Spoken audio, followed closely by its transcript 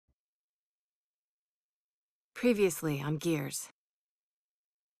Previously on Gears.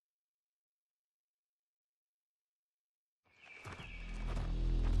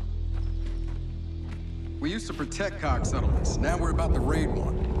 We used to protect COG settlements. Now we're about to raid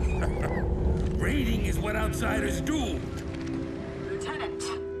one. Raiding is what outsiders do. Lieutenant,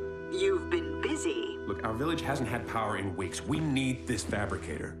 you've been busy. Look, our village hasn't had power in weeks. We need this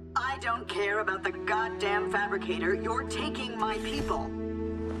fabricator. I don't care about the goddamn fabricator. You're taking my people.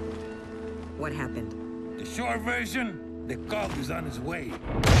 What happened? The short version, the COG is on his way.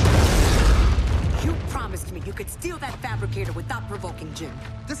 You promised me you could steal that fabricator without provoking Jin.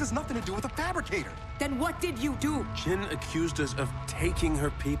 This has nothing to do with a fabricator. Then what did you do? Jin accused us of taking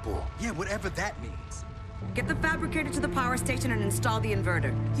her people. Yeah, whatever that means. Get the fabricator to the power station and install the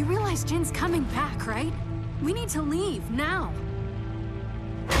inverter. You realize Jin's coming back, right? We need to leave, now.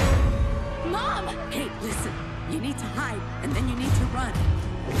 Mom! Hey, listen. You need to hide, and then you need to run.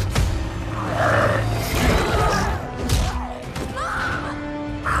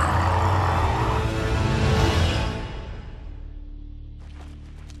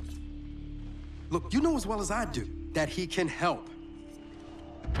 Look, you know as well as I do that he can help.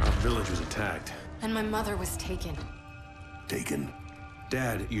 Our village was attacked. And my mother was taken. Taken?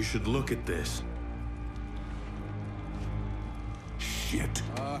 Dad, you should look at this. Shit.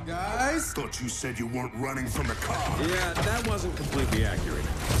 Guys? Thought you said you weren't running from the COG. Yeah, that wasn't completely accurate.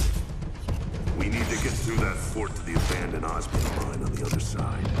 We need to get through that fort to the abandoned Osmond mine on the other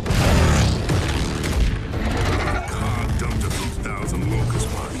side. COG dumped a few thousand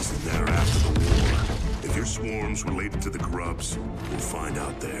locust bodies in there after the war. If your swarm's related to the grubs, we'll find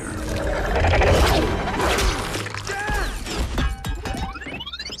out there.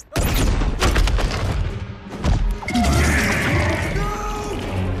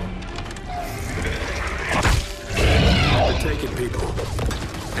 They're taking people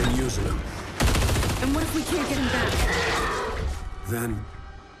and using them. And what if we can't get him back? Then,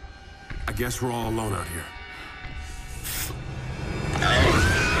 I guess we're all alone out here.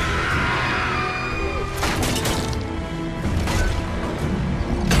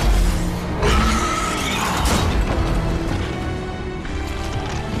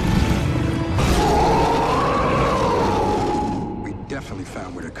 We definitely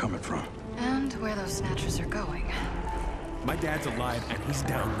found where they're coming from. And where those snatchers are going. My dad's alive and he's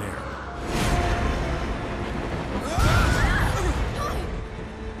down there.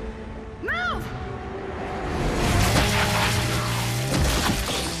 Move!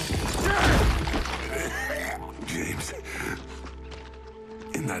 James,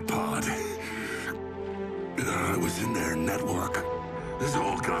 in that pod, I was in their network. This is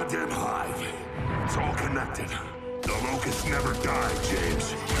all goddamn hive. It's all connected. The locusts never die,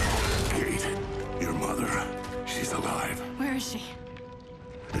 James. Kate, your mother, she's alive. Where is she?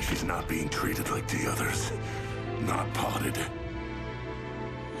 And she's not being treated like the others. Not potted.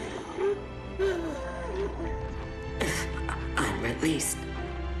 I'm released.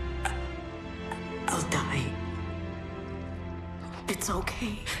 I'll die. It's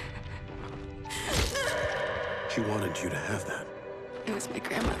okay. She wanted you to have that. It was my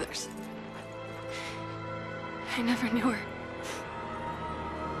grandmother's. I never knew her.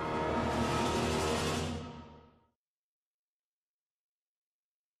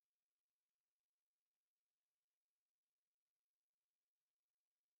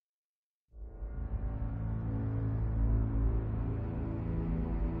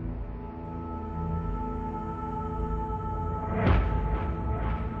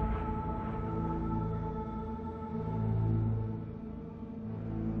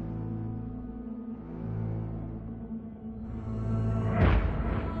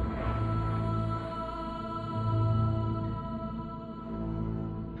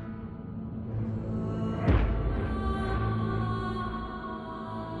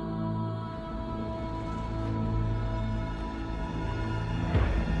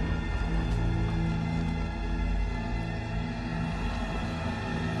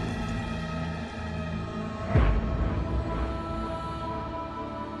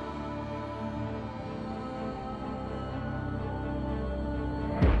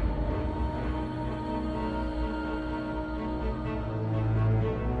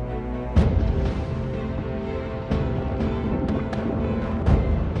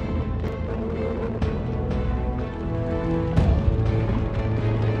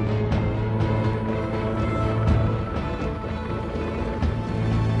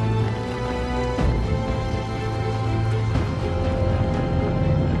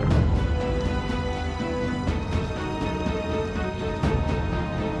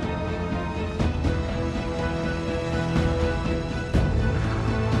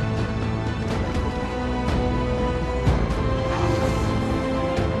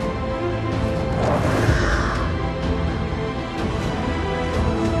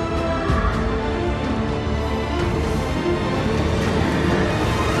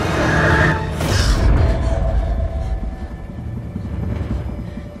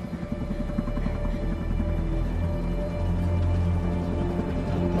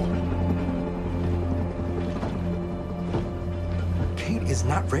 is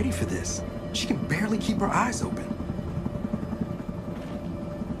not ready for this. She can barely keep her eyes open.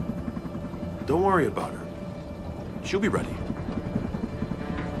 Don't worry about her. She'll be ready.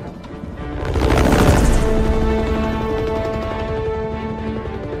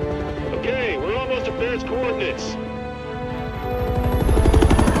 Okay, we're almost at Baird's coordinates.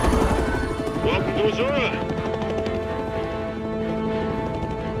 Welcome to Azura.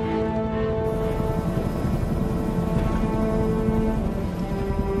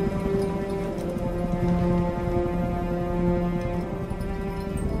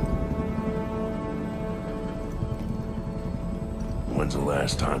 When's the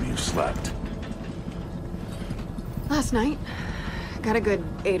last time you slept? Last night. Got a good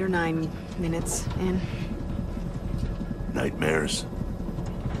 8 or 9 minutes in. Nightmares?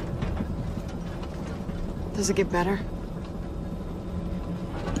 Does it get better?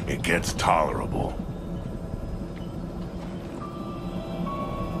 It gets tolerable.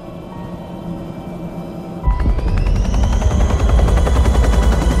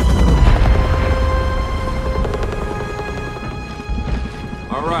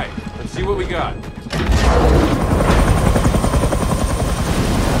 All right, let's see what we got.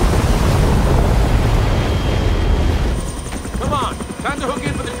 Come on, time to hook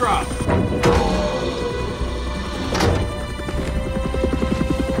in for the drop.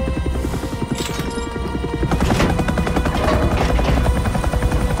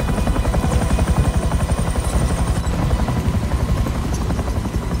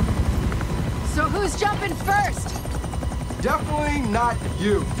 So who's jumping first? Definitely not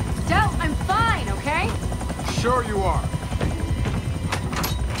you. Del, I'm fine, okay? Sure you are.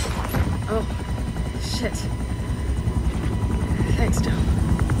 Oh, shit. Thanks, Del.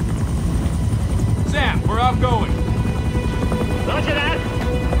 Sam, we're outgoing. Roger that.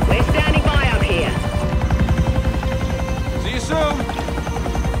 We're standing by up here. See you soon.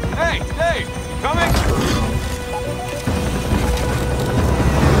 Hey, Dave, coming?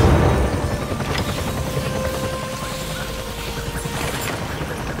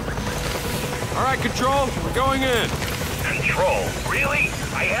 All right, Control, we're going in. Control? Really?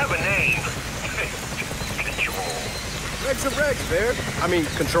 I have a name. Control. Regs are regs, Baird. I mean,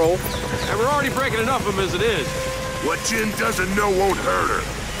 Control. And we're already breaking enough of them as it is. What Jin doesn't know won't hurt her.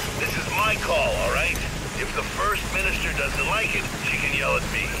 This is my call, all right? If the First Minister doesn't like it, she can yell at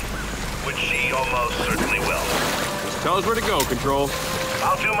me. Which she almost certainly will. Just tell us where to go, Control.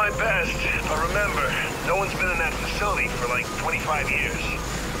 I'll do my best. But remember, no one's been in that facility for like 25 years.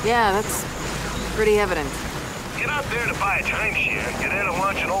 Yeah, that's pretty evident. You're not there to buy a timeshare. You're there to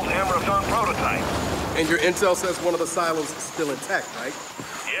launch an old Hammer-a-thon prototype. And your intel says one of the silos is still intact, right?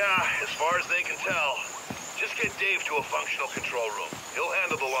 Yeah, as far as they can tell. Just get Dave to a functional control room. He'll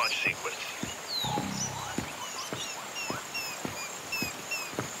handle the launch sequence.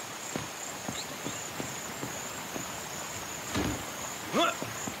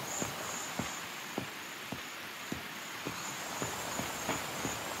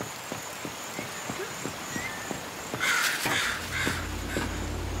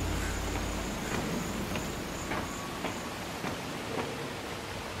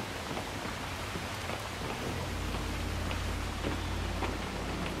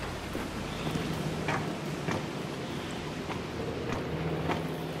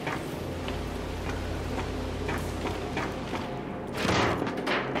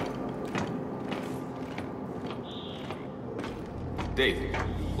 Dave,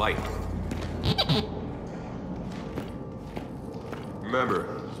 light. Remember,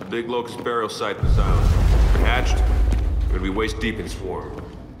 it's a big locust burial site in this island. If we're hatched, we're gonna be waist deep in swarm.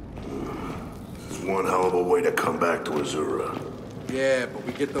 This is one hell of a way to come back to Azura. Yeah, but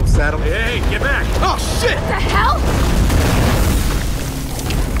we get those satellites. Hey, get back! Oh, shit! What the hell?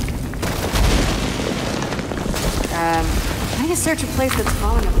 I need to search a place that's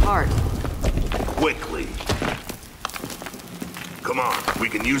falling apart. Quickly. Come on, we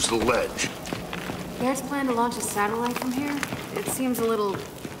can use the ledge. Baird's plan to launch a satellite from here? It seems a little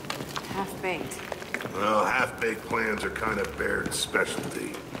half-baked. Well, half-baked plans are kind of Baird's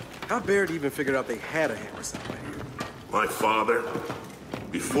specialty. How'd Baird even figure out they had a hammer satellite here? My father,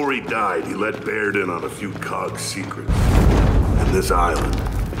 before he died, he let Baird in on a few cog secrets. And this island,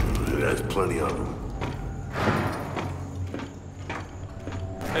 it has plenty of them.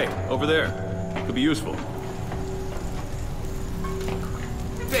 Hey, over there. Could be useful.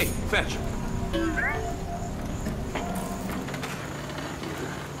 Hey, fetch.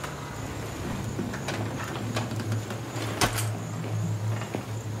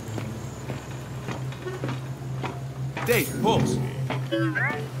 Dave, pulse.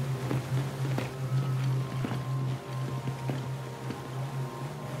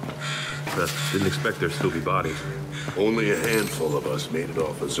 Didn't expect there'd still be bodies. Only a handful of us made it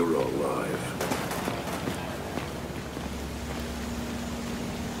off of Zero alive.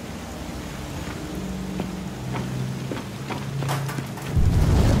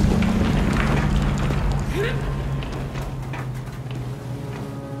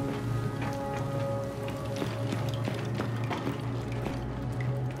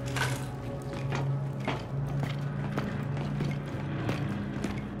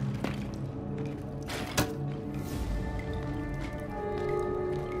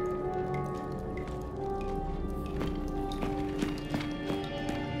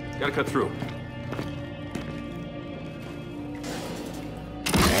 Gotta cut through.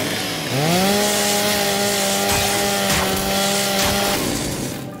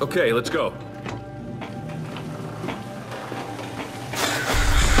 Okay, let's go.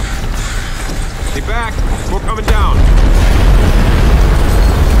 Stay back! We're coming down!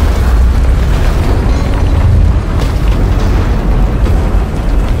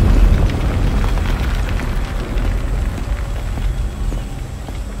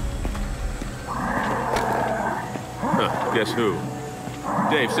 Guess who?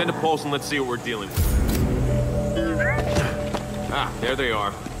 Dave, send a pulse and let's see what we're dealing with. Ah, there they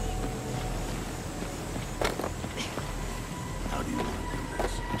are. How do you want to do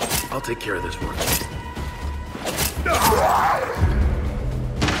this? I'll take care of this one.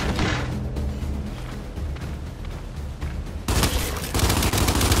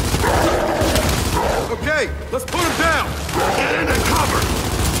 Okay, let's put him down! Get into cover!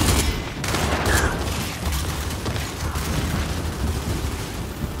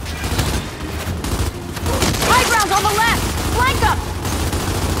 On the left! Flank up!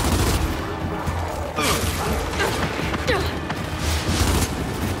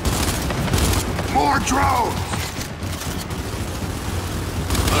 More drones!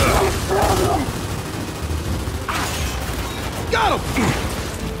 Got him!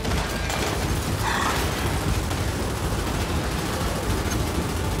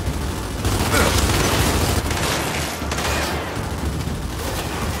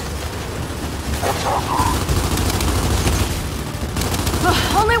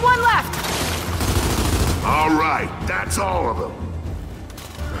 Only one left! All right, that's all of them.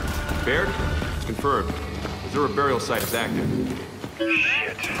 Baird? It's confirmed. Zero burial site is active.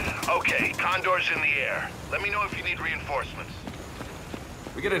 Shit. Okay, Condor's in the air. Let me know if you need reinforcements.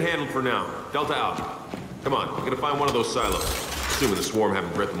 We get it handled for now. Delta out. Come on, we're gonna find one of those silos. Assuming the swarm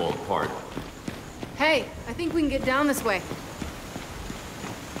haven't ripped them all apart. Hey, I think we can get down this way.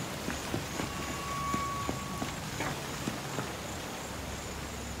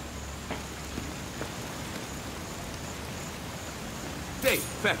 Dave,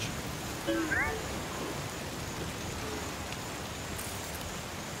 fetch.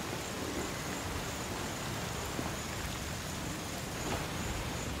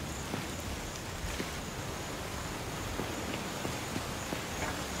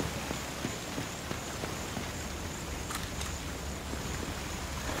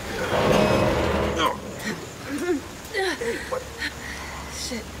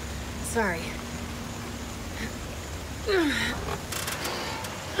 Shit. Sorry.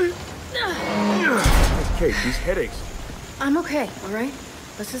 Kate, these headaches. I'm okay, all right?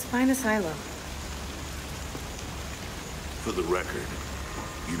 Let's just find a silo. For the record,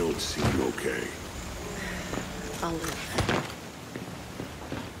 you don't seem okay. I'll leave.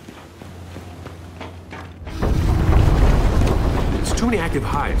 There's too many active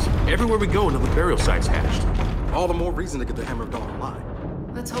hives. Everywhere we go, another burial site's hatched. All the more reason to get the Hammer of Dawn alive.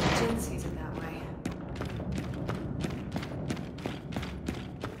 Let's hope Jin sees it that way.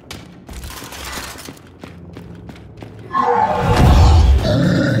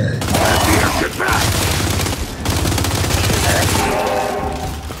 Get back!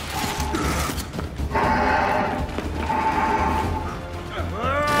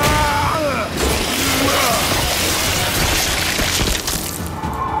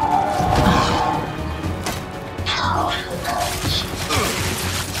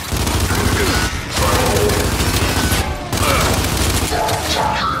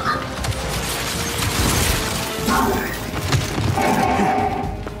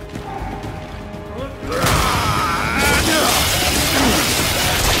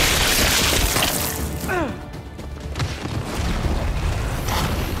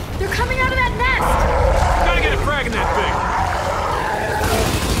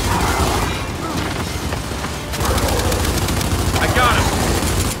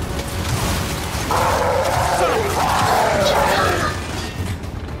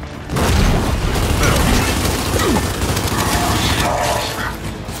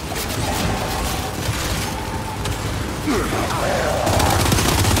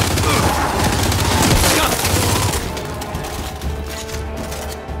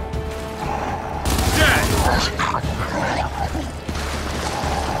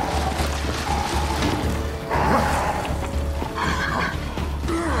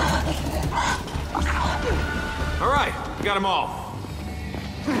 got them all.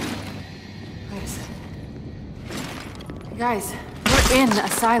 Wait a second. Guys, we're in a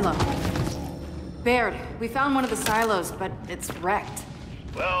silo. Baird, we found one of the silos, but it's wrecked.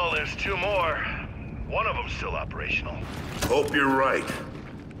 Well, there's 2 more. One of them's still operational. Hope you're right.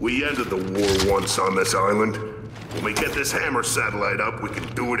 We ended the war once on this island. When we get this hammer satellite up, we can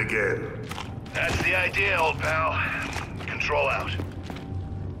do it again. That's the idea, old pal. Control out.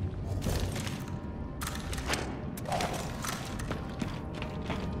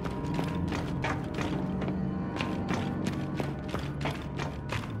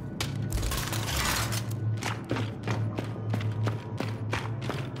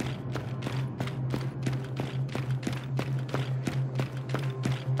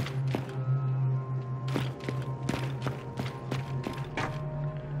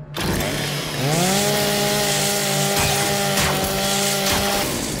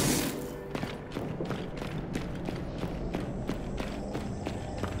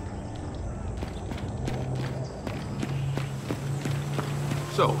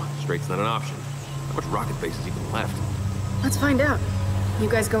 So, straight's not an option. How much rocket base is even left? Let's find out. You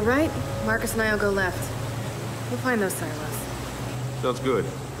guys go right, Marcus and I'll go left. We'll find those silos. Sounds good.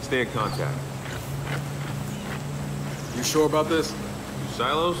 Stay in contact. You sure about this? 2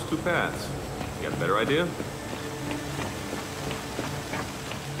 silos, 2 paths. You got a better idea?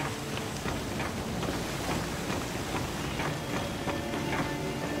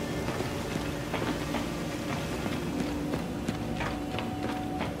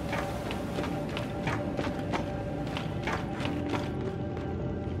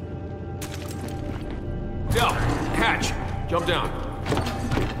 Del, hatch. Jump down.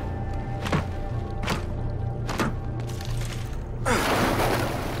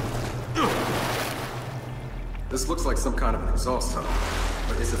 This looks like some kind of an exhaust tunnel.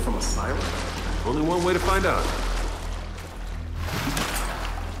 But is it from a silo? Only one way to find out.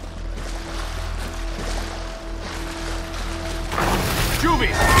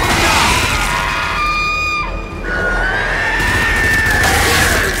 Juvies!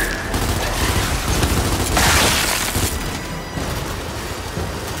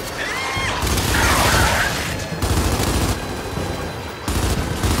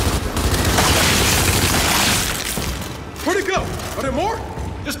 Where'd it go? Are there more?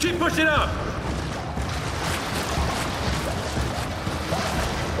 Just keep pushing up.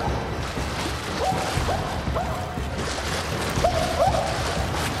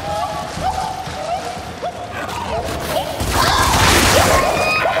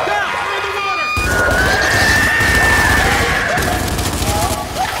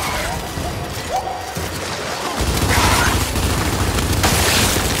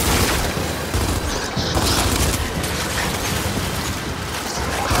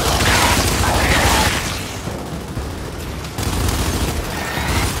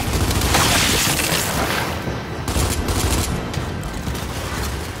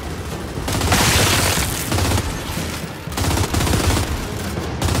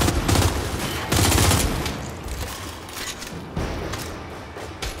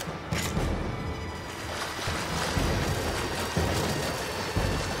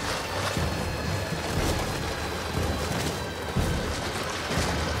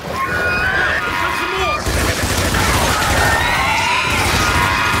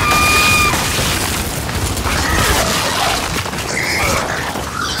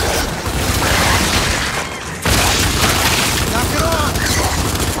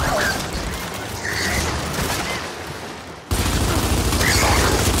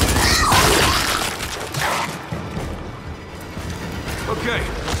 Okay,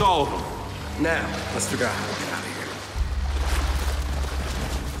 that's all of them. Now, let's figure out how to get out of here.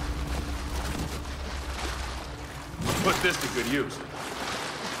 Put this to good use.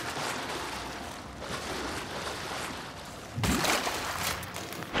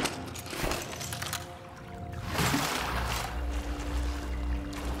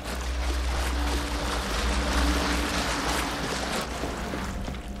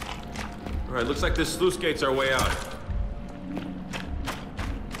 All right, looks like this sluice gate's our way out.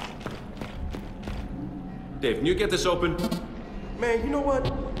 Dave, can you get this open? Man, you know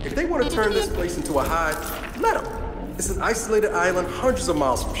what? If they want to turn this place into a hive, let them. It's an isolated island hundreds of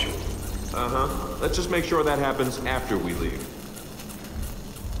miles from shore. Uh-huh. Let's just make sure that happens after we leave.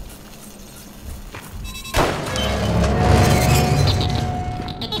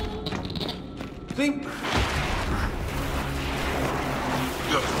 See?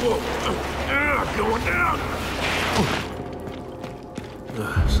 Going down!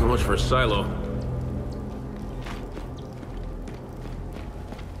 So much for a silo.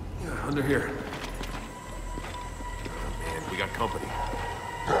 Yeah, under here. Oh, got company.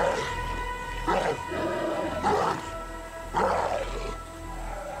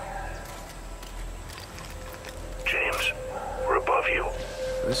 James, we're above you.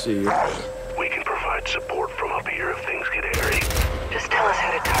 I see you. We can provide support from up here if things get hairy. Just tell us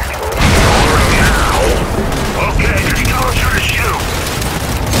how to target. Now! Okay, just tell us who to shoot!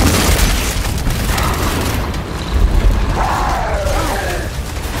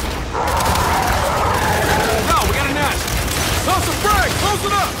 No, we got a nest! Toss a frag! Close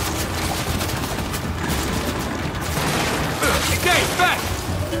it up! Okay, back!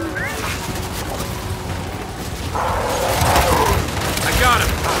 I got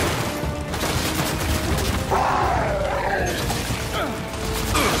him!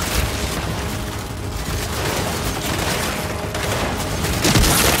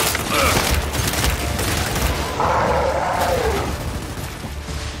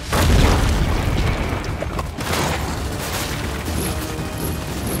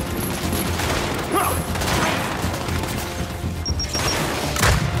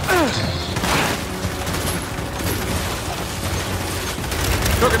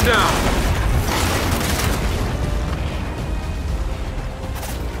 Took him down.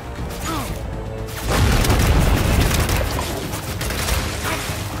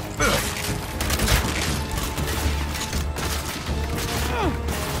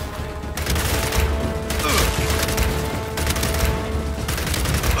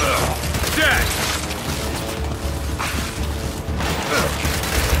 Dead.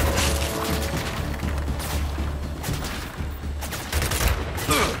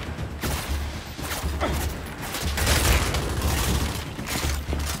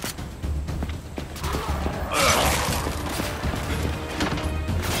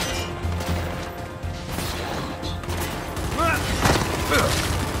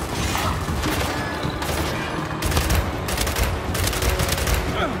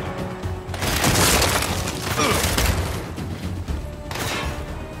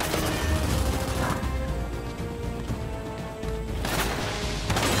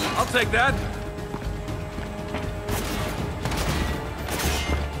 I'll take that.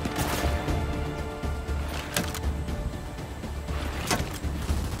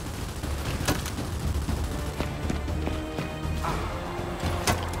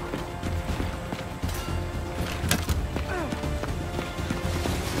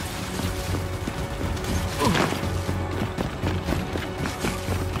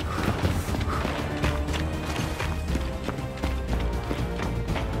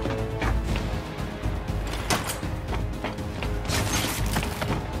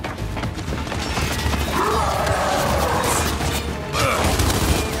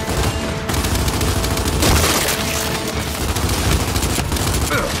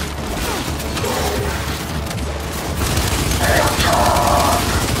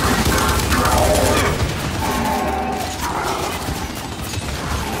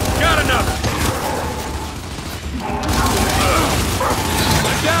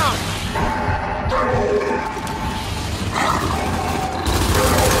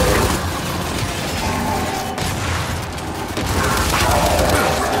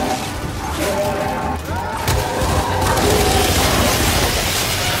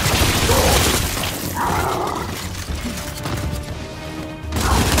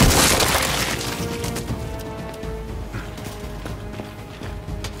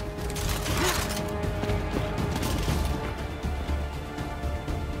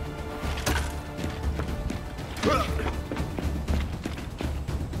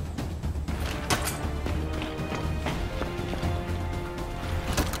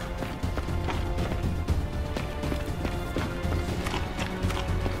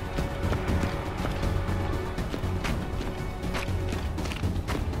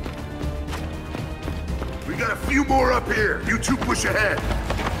 We got a few more up here. You two push ahead.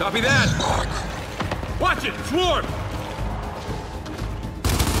 Copy that. Watch it, swarm!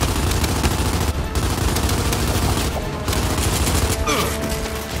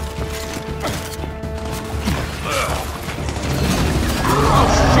 Oh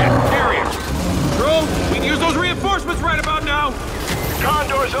shit, carrier! Bro, we can use those reinforcements right about now!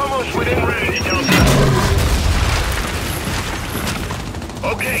 Condor's almost within range, Delta.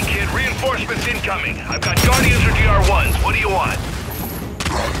 Okay, kid, reinforcements incoming. I've got Guardians or DR1s. What do you want?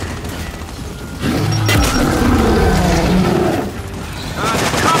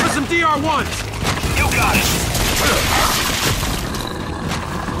 Copy some DR1s! You got it!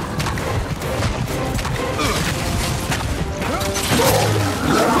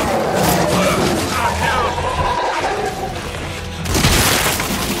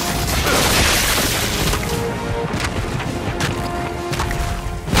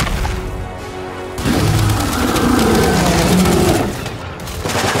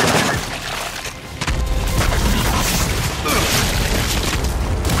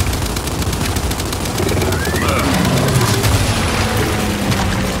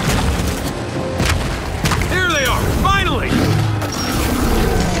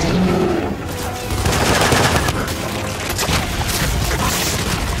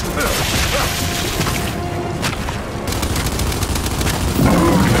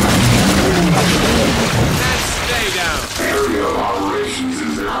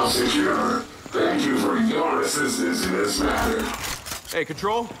 our assistance in this matter. Hey,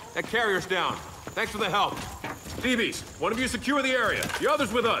 Control, that carrier's down. Thanks for the help. DBs, one of you secure the area. The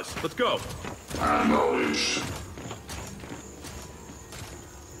others with us. Let's go. Acknowledged.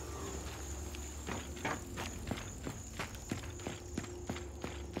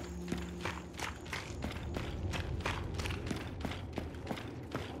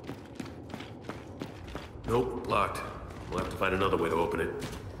 Nope, locked. We'll have to find another way to open it.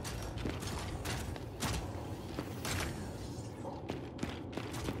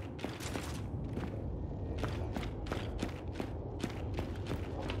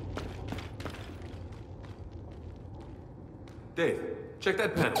 Dave, check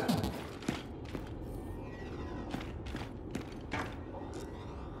that panel.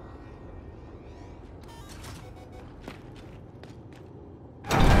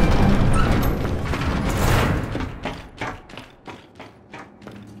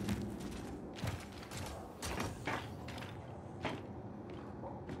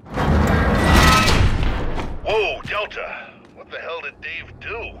 Whoa, Delta. What the hell did Dave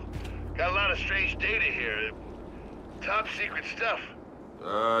do? Got a lot of strange data here. Top secret stuff.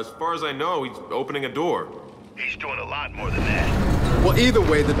 As far as I know, he's opening a door. He's doing a lot more than that. Well, either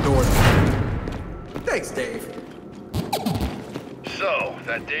way, the door's Thanks, Dave. So,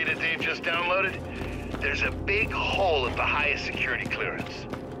 that data Dave just downloaded? There's a big hole at the highest security clearance.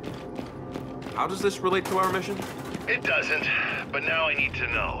 How does this relate to our mission? It doesn't, but now I need to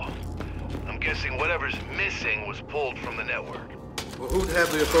know. I'm guessing whatever's missing was pulled from the network. Well, who'd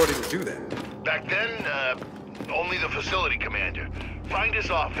have the authority to do that? Back then, only the facility commander. Find his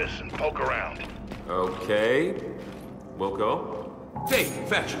office and poke around. Okay. We'll go. Dave,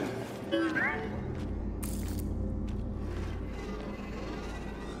 fetch.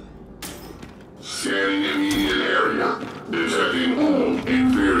 Scanning immediate area. Detecting all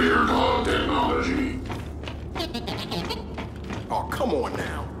inferior cog technology. Oh, come on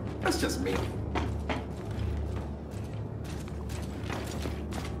now. That's just me.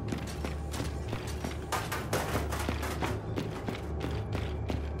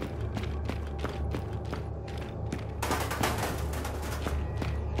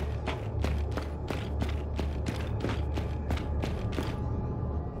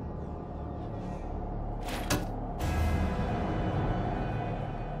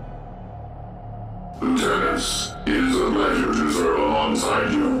 Lieutenants, it is a pleasure to serve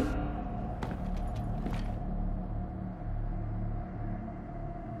alongside you.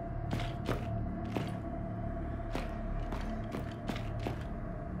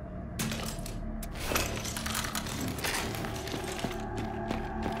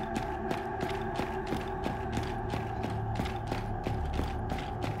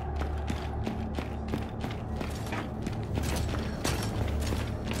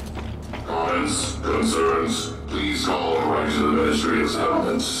 Comments, concerns, please call right to the Ministry of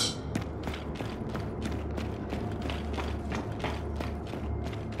Settlements.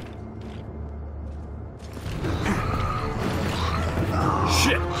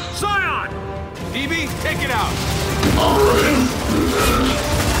 Shit! Scion! DB, take it out! Operating, Lieutenant.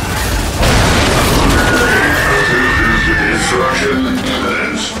 Destruction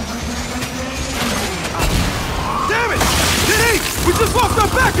imminent. Damn it! Denise! We just lost our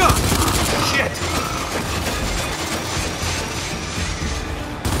backup! Shit!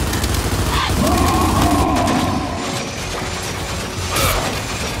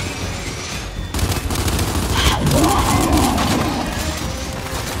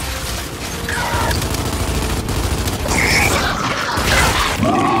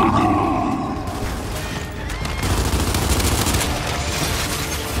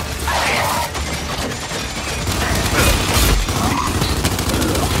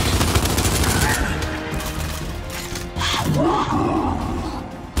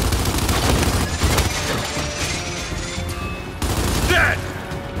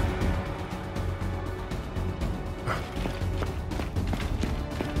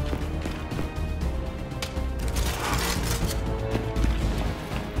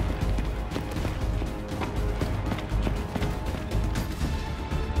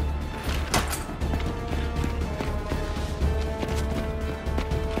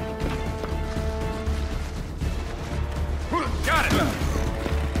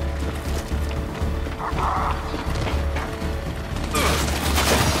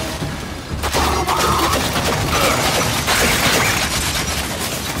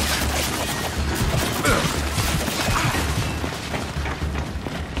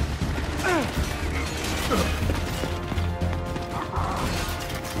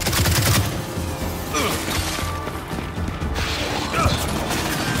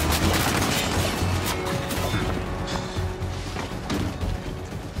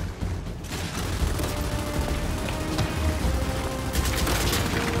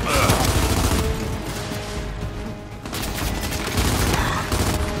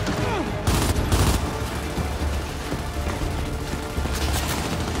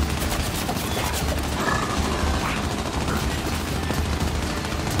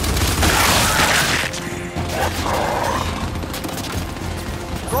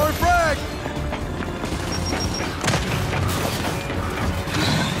 Throwing frag!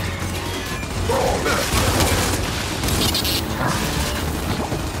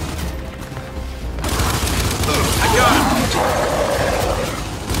 I got him!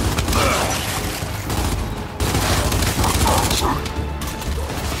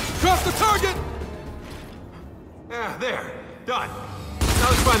 Drop the target! Ah, there. Done. Now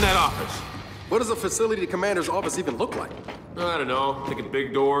let's find that office. What does a facility commander's office even look like? I don't know. Think a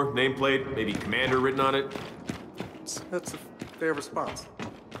big door, nameplate, maybe commander written on it. That's a fair response.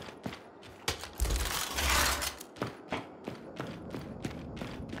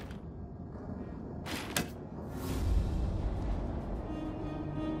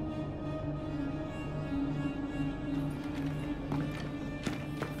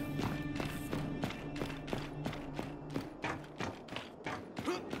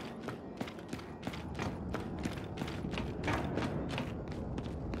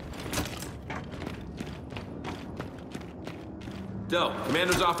 Del,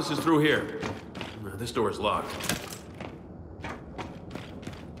 commander's office is through here. This door is locked.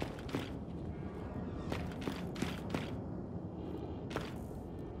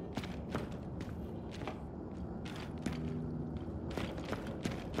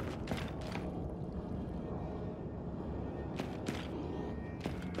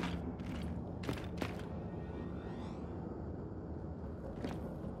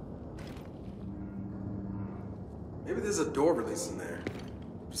 Maybe there's a door release in there.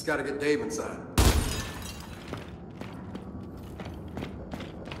 Just gotta get Dave inside.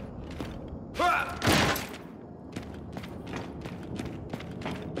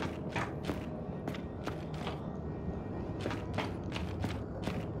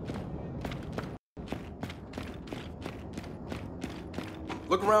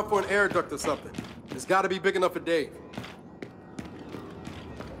 Look around for an air duct or something. It's gotta be big enough for Dave.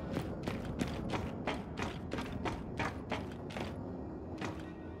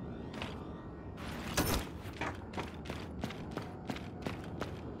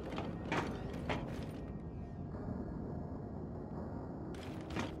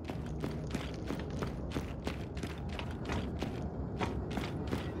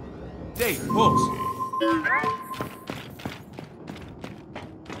 Dave, pulse.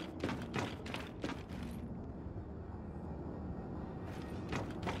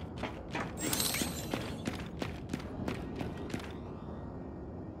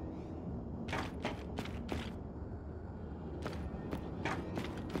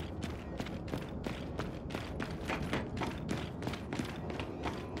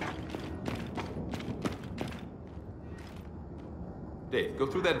 Dave, go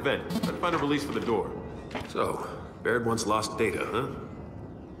through that vent. Try to find a release for the door. So, Baird once lost data, huh?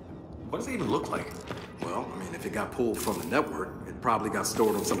 What does it even look like? Well, I mean, if it got pulled from the network, it probably got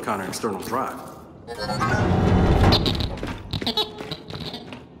stored on some kind of external drive.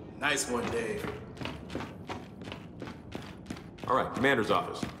 Nice one, Dave. All right, commander's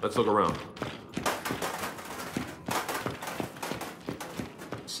office. Let's look around.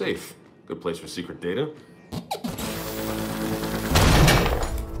 Safe. Good place for secret data.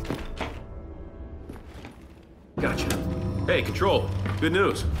 Gotcha. Hey, Control. Good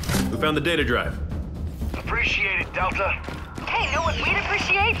news. We found the data drive. Appreciate it, Delta. Hey, know what we'd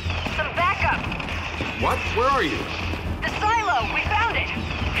appreciate? Some backup. What? Where are you? The silo, we found it.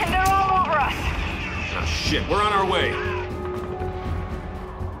 And they're all over us. Oh, shit. We're on our way.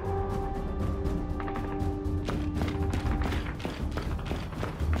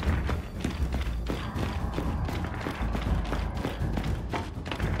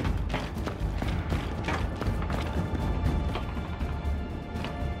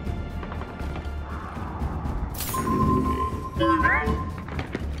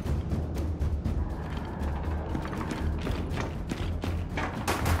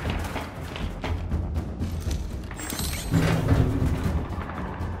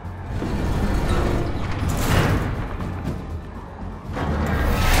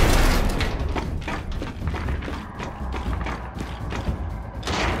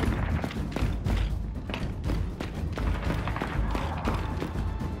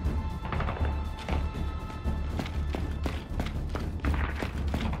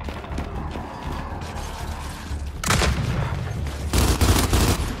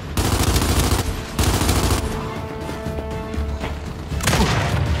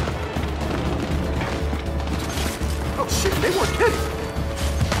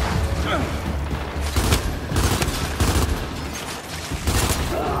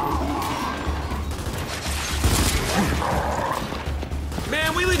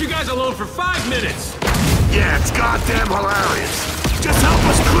 Alone for 5 minutes. Yeah, it's goddamn hilarious. Just help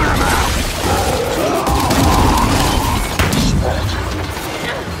us clear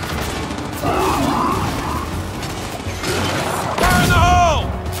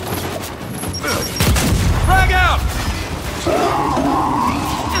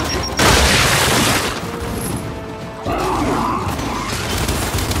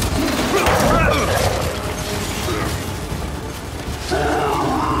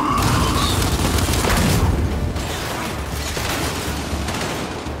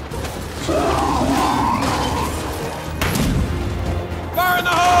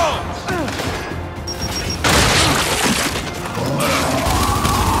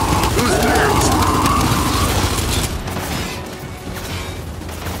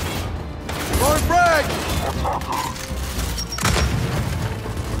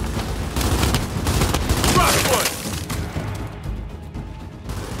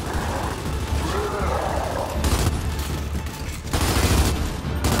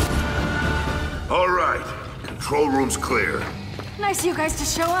All right. Control room's clear. Nice of you guys to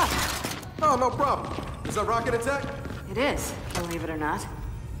show up. Oh, no problem. Is that rocket attack? It is, believe it or not.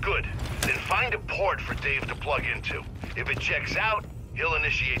 Good. Then find a port for Dave to plug into. If it checks out, he'll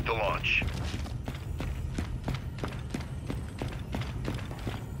initiate the launch.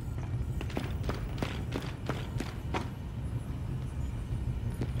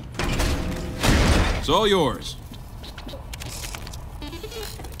 It's all yours.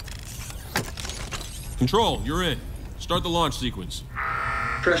 Control, you're in. Start the launch sequence.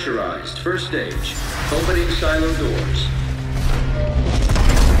 Pressurized. First stage. Opening silo doors.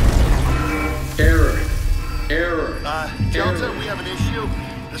 Error. Delta, we have an issue.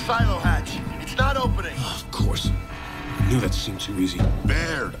 The silo hatch. It's not opening. Of course. I knew that seemed too easy.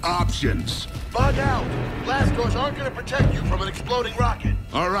 Baird, options. Bug out. Blast doors aren't going to protect you from an exploding rocket.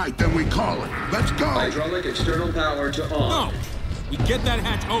 All right, then we call it. Let's go. Hydraulic external power to on. No! We get that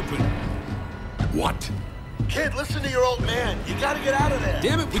hatch open. What? Kid, listen to your old man. You got to get out of there.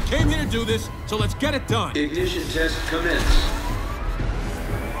 Damn it, we came here to do this, so let's get it done. Ignition test commence.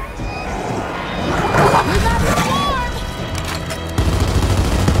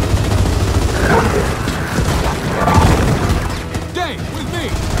 Dave, with me!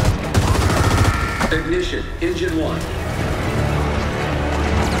 Ignition. Engine 1.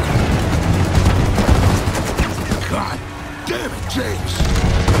 God damn it, James!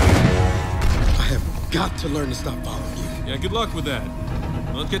 I have got to learn to stop following you. Yeah, good luck with that.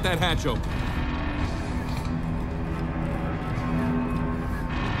 Let's get that hatch open.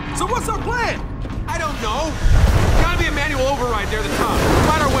 So what's our plan? I don't know. Gotta be a manual override there at the top. We'll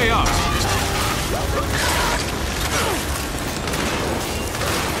find our way up.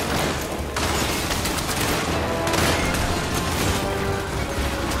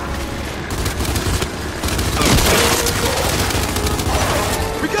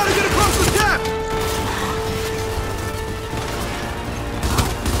 We gotta get across the gap!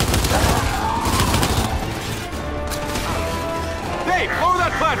 Hey, lower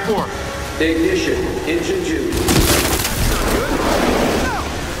that platform! Ignition. Engine 2. No!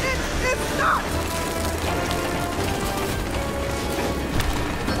 It's not!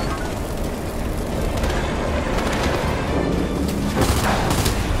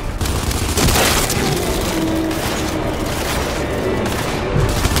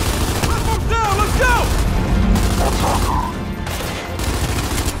 Platform's down! Let's go!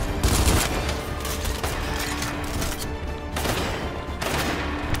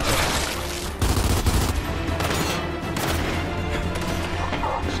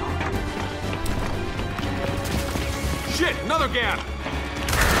 Shit, another gap!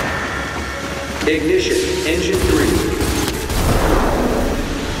 Ignition. Engine 3.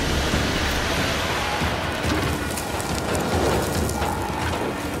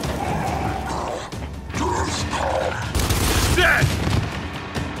 Dead!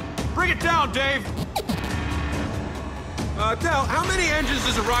 Bring it down, Dave! Del, how many engines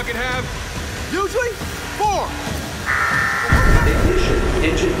does a rocket have? Usually, 4. Ignition.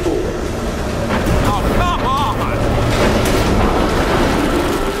 Engine 4. Oh, come on!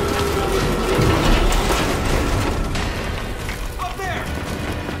 Up there!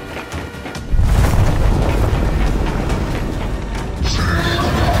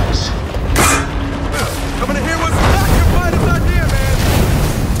 Coming in here was not your finest idea, man!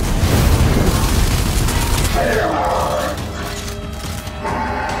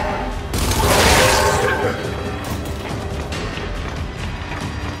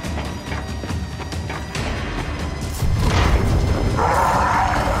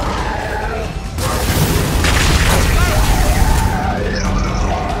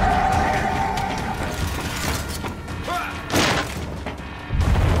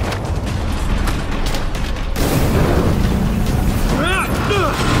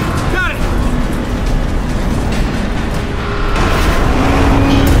 Got it!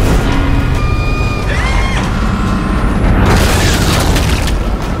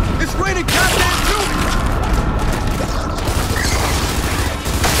 It's raining goddamn tubes!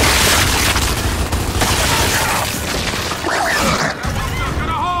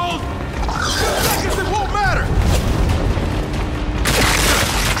 Gonna hold! Seconds, it won't matter!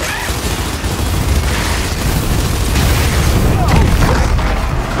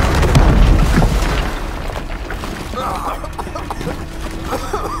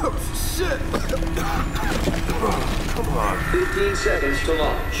 Shit! Come on. 15 seconds to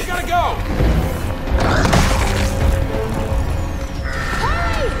launch. Gotta go!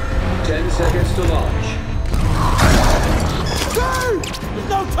 10 seconds to launch. Dave! There's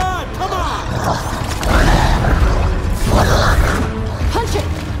no time! Come on! Punch it!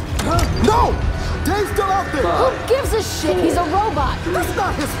 No! Dave's still out there! Who gives a shit? He's a robot! That's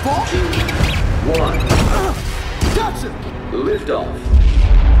not his fault! 1. Gotcha! Liftoff.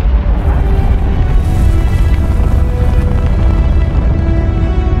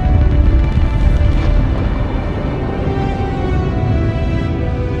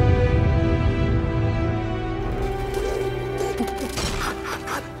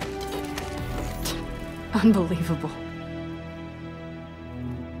 Unbelievable.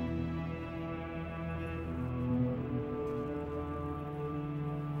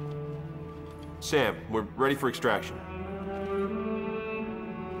 Sam, we're ready for extraction.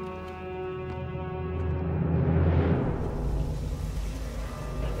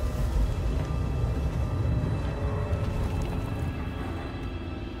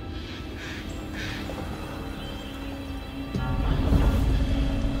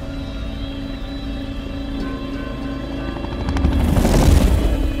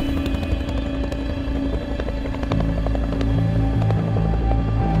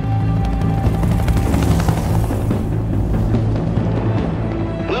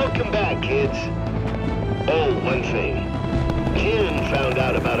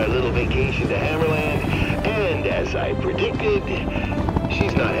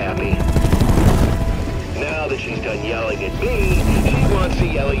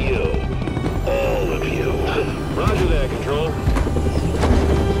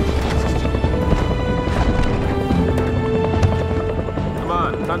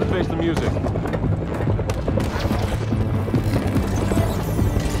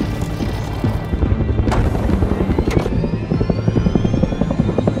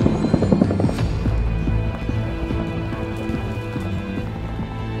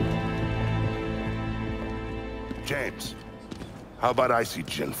 James, how about I see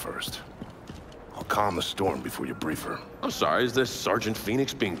Jen first? I'll calm the storm before you brief her. I'm sorry, is this Sergeant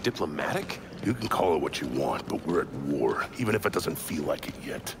Phoenix being diplomatic? You can call it what you want, but we're at war, even if it doesn't feel like it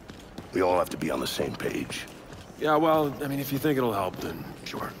yet. We all have to be on the same page. Yeah, well, I mean, if you think it'll help, then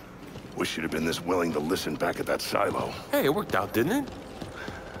sure. Wish you'd have been this willing to listen back at that silo. Hey, it worked out, didn't it?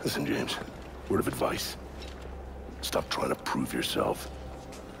 Listen, James, word of advice. Stop trying to prove yourself.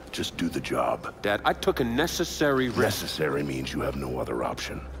 Just do the job. Dad, I took a necessary risk. Necessary means you have no other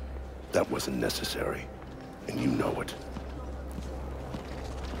option. That wasn't necessary, and you know it.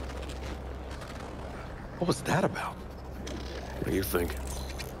 What was that about? What do you think?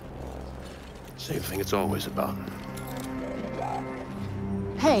 Same thing it's always about.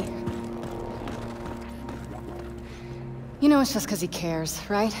 Hey. You know it's just because he cares,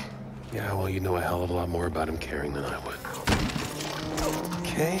 right? Yeah, well, you know a hell of a lot more about him caring than I would.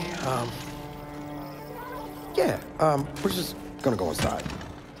 Okay, we're just gonna go inside.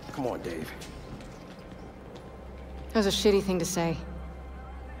 Come on, Dave. That was a shitty thing to say.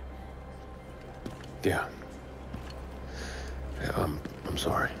 Yeah. I'm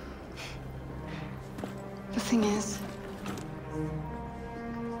sorry. The thing is,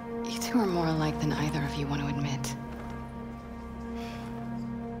 you two are more alike than either of you want to admit.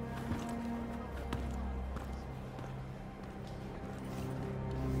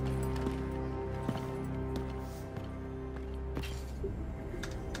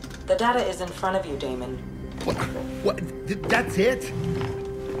 The data is in front of you, Damon. What? That's it?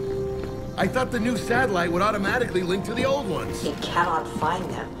 I thought the new satellite would automatically link to the old ones. It cannot find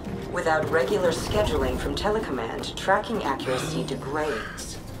them. Without regular scheduling from Telecommand, tracking accuracy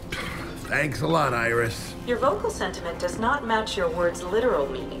degrades. Thanks a lot, Iris. Your vocal sentiment does not match your words' literal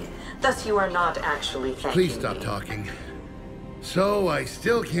meaning. Thus, you are not actually thanking Please stop me. talking. So, I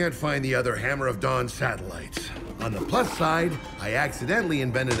still can't find the other Hammer of Dawn satellites. On the plus side, I accidentally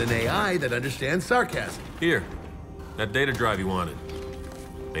invented an AI that understands sarcasm. Here, that data drive you wanted.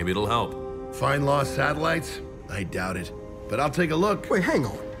 Maybe it'll help. Find lost satellites? I doubt it. But I'll take a look. Wait, hang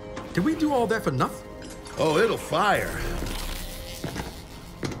on. Did we do all that for nothing? Oh, it'll fire.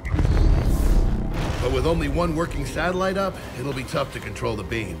 But with only one working satellite up, it'll be tough to control the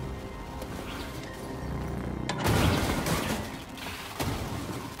beam.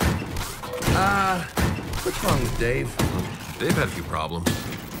 What's wrong with Dave? Dave had a few problems.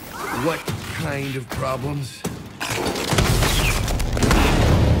 What kind of problems?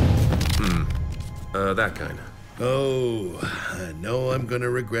 That kind. Oh, I know I'm gonna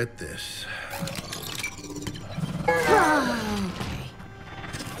regret this.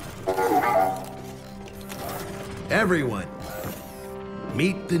 Everyone,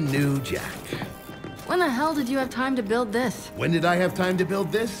 meet the new Jack. When the hell did you have time to build this? When did I have time to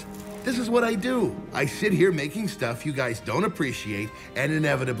build this? This is what I do. I sit here making stuff you guys don't appreciate and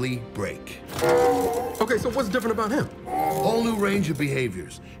inevitably break. Okay, so what's different about him? Whole new range of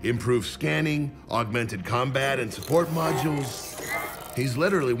behaviors. Improved scanning, augmented combat, and support modules. He's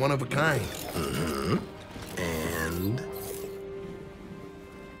literally one of a kind. Mm-hmm.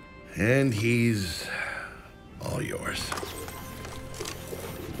 And he's all yours.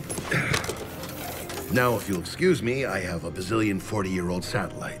 Now, if you'll excuse me, I have a bazillion 40-year-old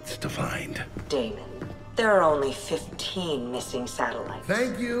satellites to find. Damon, there are only 15 missing satellites.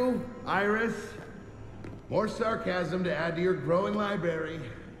 Thank you, Iris. More sarcasm to add to your growing library.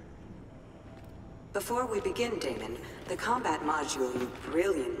 Before we begin, Damon, the combat module you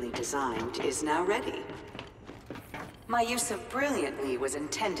brilliantly designed is now ready. My use of brilliantly was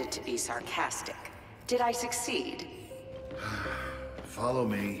intended to be sarcastic. Did I succeed? Follow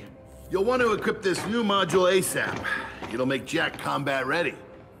me. You'll want to equip this new module ASAP. It'll make Jack combat ready.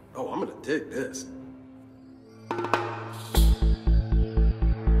 Oh, I'm gonna dig this.